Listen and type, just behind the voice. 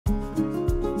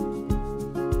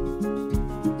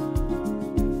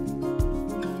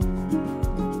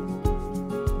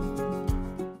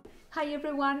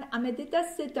everyone, I'm Edyta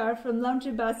Sitar from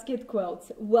Laundry Basket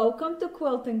Quilts. Welcome to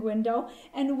Quilting Window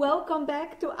and welcome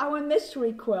back to our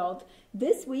mystery quilt.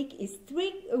 This week is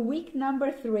week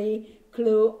number 3,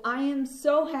 Clue. I am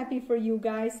so happy for you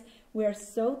guys. We're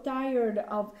so tired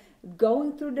of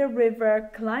going through the river,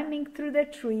 climbing through the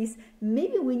trees.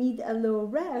 Maybe we need a little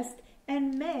rest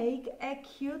and make a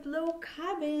cute little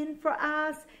cabin for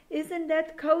us. Isn't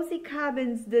that cozy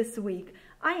cabins this week?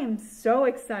 I am so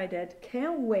excited,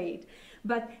 can't wait.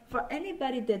 But for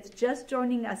anybody that's just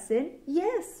joining us in,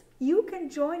 yes, you can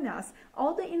join us.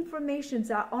 All the informations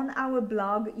are on our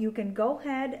blog. You can go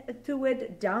ahead to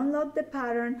it, download the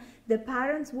pattern. The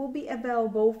patterns will be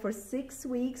available for 6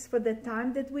 weeks for the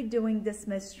time that we're doing this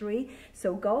mystery.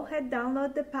 So go ahead,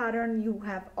 download the pattern. You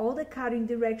have all the cutting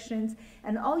directions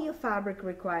and all your fabric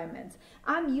requirements.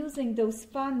 I'm using those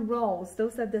fun rolls.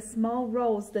 Those are the small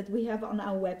rolls that we have on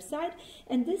our website.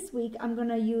 And this week I'm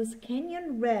gonna use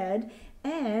Canyon Red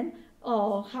and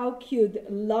oh, how cute,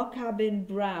 Log Cabin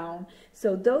Brown.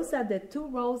 So those are the 2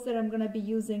 rolls that I'm going to be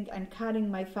using and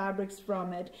cutting my fabrics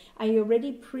from it. I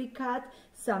already pre-cut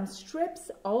some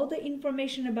strips. All the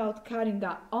information about cutting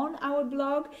are on our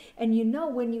blog. And you know,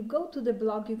 when you go to the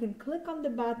blog, you can click on the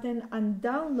button and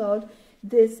download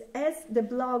this as the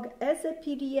blog as a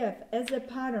PDF, as a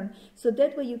pattern, so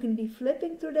that way you can be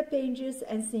flipping through the pages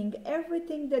and seeing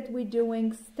everything that we're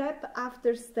doing step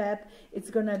after step. It's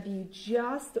gonna be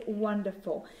just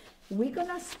wonderful. We're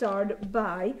gonna start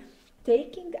by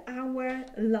taking our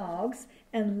logs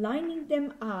and lining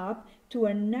them up to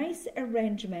a nice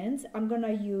arrangement. I'm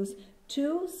gonna use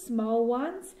 2 small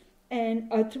ones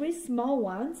and 3 small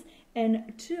ones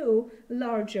and 2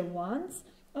 larger ones.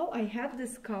 Oh, I have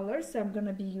this color, so I'm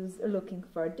gonna be looking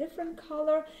for a different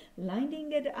color,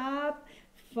 lining it up.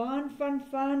 Fun, fun,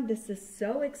 fun. This is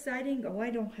so exciting. Oh, I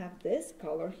don't have this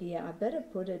color here. I better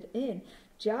put it in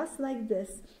just like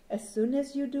this. As soon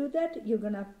as you do that, you're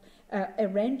gonna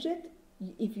arrange it.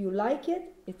 If you like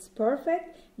it, it's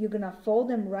perfect. You're gonna fold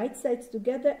them right sides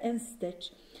together and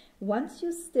stitch. Once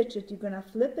you stitch it, you're gonna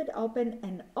flip it open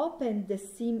and open the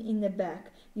seam in the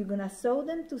back. You're gonna sew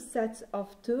them to sets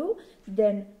of 2,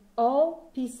 then all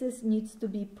pieces needs to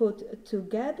be put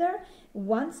together.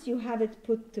 Once you have it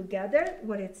put together,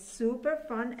 it's super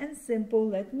fun and simple.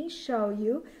 Let me show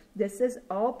you. This is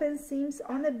open seams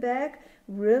on the back,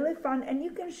 really fun. And you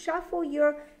can shuffle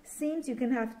your seams. You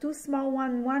can have 2 small,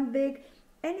 1 big,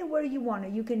 anywhere you want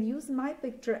it. You can use my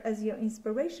picture as your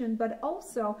inspiration, but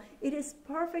also it is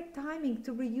perfect timing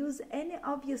to reuse any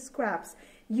of your scraps.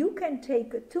 You can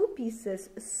take 2 pieces,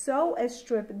 sew a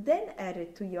strip, then add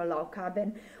it to your log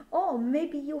cabin. Or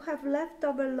maybe you have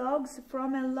leftover logs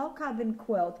from a log cabin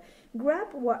quilt.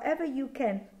 Grab whatever you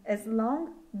can. As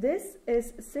long this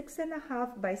is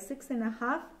 6.5 by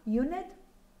 6.5 unit,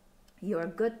 you're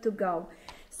good to go.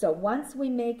 So once we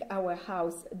make our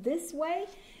house this way,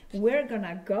 we're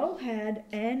gonna go ahead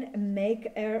and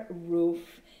make a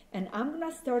roof. And I'm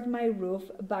gonna start my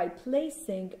roof by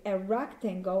placing a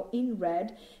rectangle in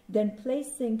red, then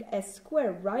placing a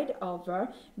square right over,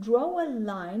 draw a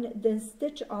line, then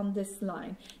stitch on this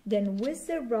line. Then with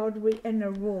the rotary and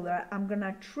a ruler, I'm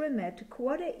gonna trim it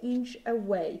 1/4 inch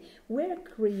away. We're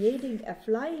creating a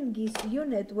flying geese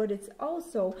unit, but it's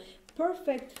also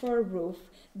perfect for a roof.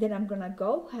 Then I'm gonna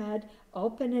go ahead,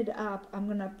 open it up. I'm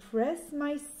gonna press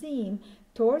my seam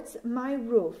towards my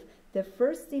roof. The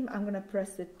first seam, I'm gonna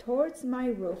press it towards my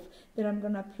roof. Then I'm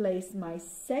gonna place my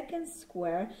second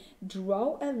square,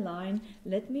 draw a line.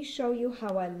 Let me show you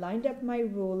how I lined up my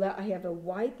ruler. I have a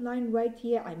white line right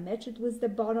here. I match it with the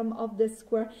bottom of the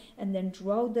square and then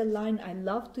draw the line. I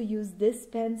love to use this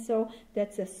pencil.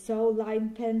 That's a sew line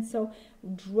pencil.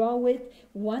 Draw it.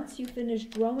 Once you finish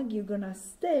drawing, you're gonna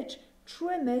stitch,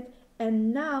 trim it,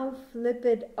 and now flip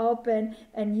it open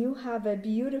and you have a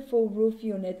beautiful roof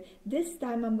unit. This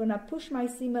time I'm gonna push my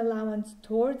seam allowance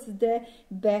towards the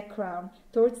background,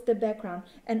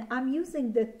 and I'm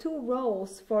using the 2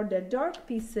 rolls for the dark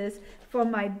pieces. For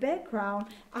my background,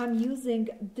 I'm using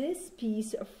this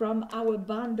piece from our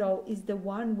bundle, is the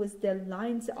one with the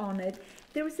lines on it.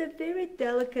 There is a very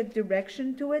delicate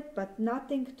direction to it, but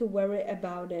nothing to worry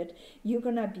about it. You're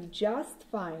gonna be just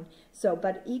fine. So,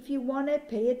 but if you wanna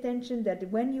pay attention that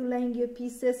when you're laying your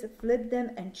pieces, flip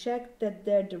them and check that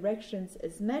their directions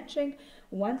is matching.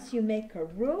 Once you make a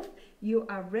roof, you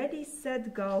are ready,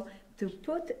 set, go to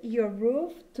put your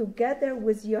roof together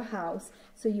with your house.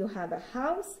 So you have a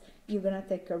house, you're gonna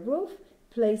take a roof,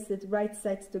 place it right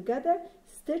sides together,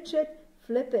 stitch it,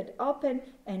 flip it open,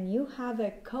 and you have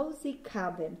a cozy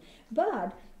cabin.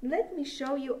 But let me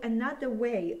show you another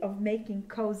way of making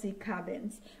cozy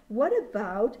cabins. What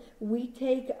about we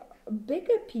take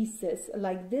bigger pieces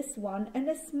like this one and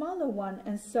a smaller one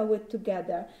and sew it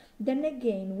together. Then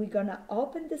again, we're gonna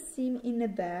open the seam in the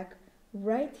back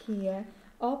right here,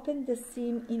 open the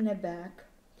seam in the back,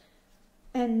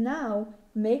 and now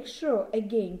make sure,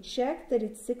 again, check that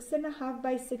it's 6.5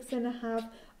 by 6.5.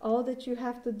 All that you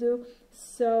have to do,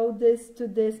 sew this to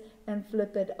this and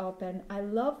flip it open. I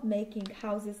love making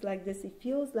houses like this. It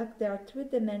feels like they are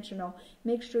three-dimensional.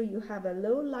 Make sure you have a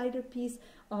little lighter piece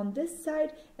on this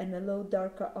side and a little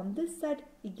darker on this side.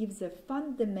 It gives a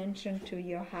fun dimension to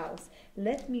your house.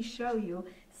 Let me show you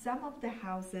some of the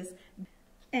houses.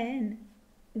 And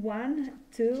 1,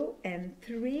 2, and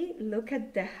 3. Look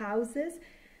at the houses.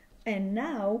 And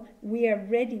now we are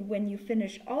ready. When you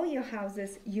finish all your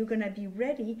houses, you're gonna be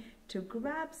ready to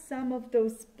grab some of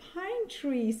those pine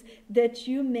trees that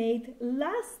you made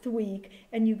last week,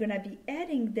 and you're gonna be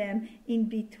adding them in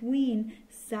between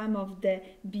some of the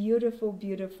beautiful,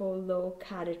 beautiful little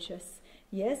cottages.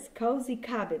 Yes, cozy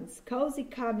cabins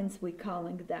we're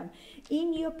calling them.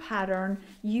 In your pattern,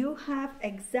 you have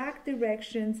exact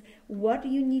directions, what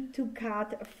you need to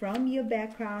cut from your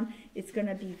background. It's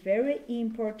gonna be very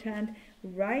important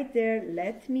right there.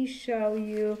 Let me show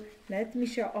you.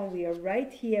 Oh, we are right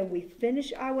here. We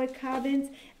finish our cabins,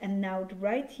 and now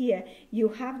right here you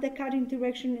have the cutting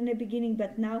direction in the beginning,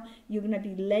 but now you're gonna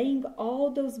be laying all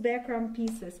those background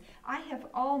pieces. I have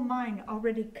all mine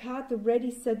already cut,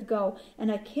 ready, set, go,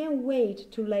 and I can't wait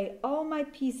to lay all my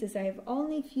pieces. I have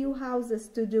only a few houses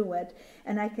to do it,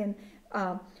 and I can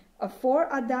 4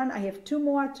 are done. I have 2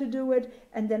 more to do it,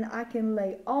 and then I can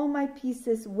lay all my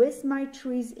pieces with my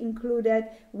trees included,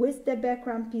 with the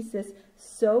background pieces,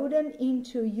 sew them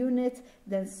into units,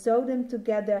 then sew them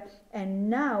together. And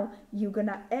now you're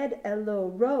gonna add a little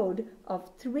road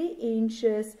of 3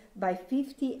 inches by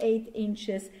 58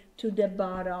 inches to the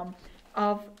bottom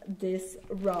of this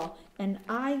row. And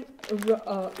I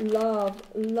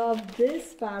love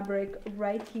this fabric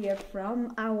right here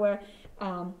from our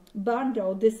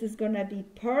bundle. This is gonna be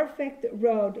perfect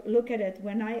road. Look at it.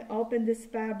 When I open this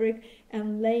fabric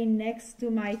and lay next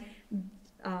to my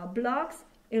blocks,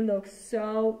 it looks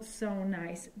so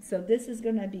nice. So this is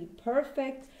gonna be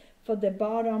perfect for the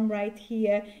bottom right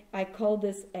here. I call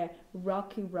this a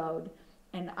rocky road,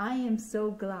 and I am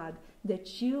so glad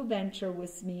that you venture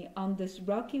with me on this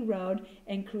rocky road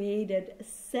and created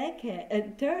a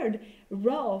third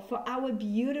row for our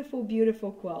beautiful,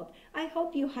 beautiful quilt. I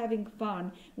hope you're having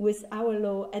fun with our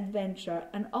little adventure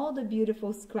and all the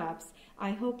beautiful scraps.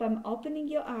 I hope I'm opening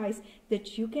your eyes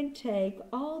that you can take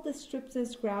all the strips and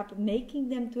scrap, making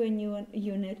them to a new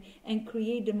unit, and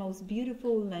create the most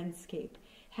beautiful landscape.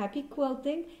 Happy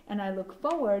quilting, and I look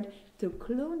forward to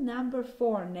clue number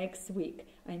 4 next week.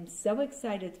 I'm so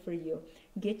excited for you.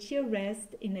 Get your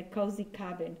rest in a cozy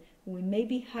cabin. We may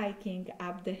be hiking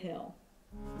up the hill.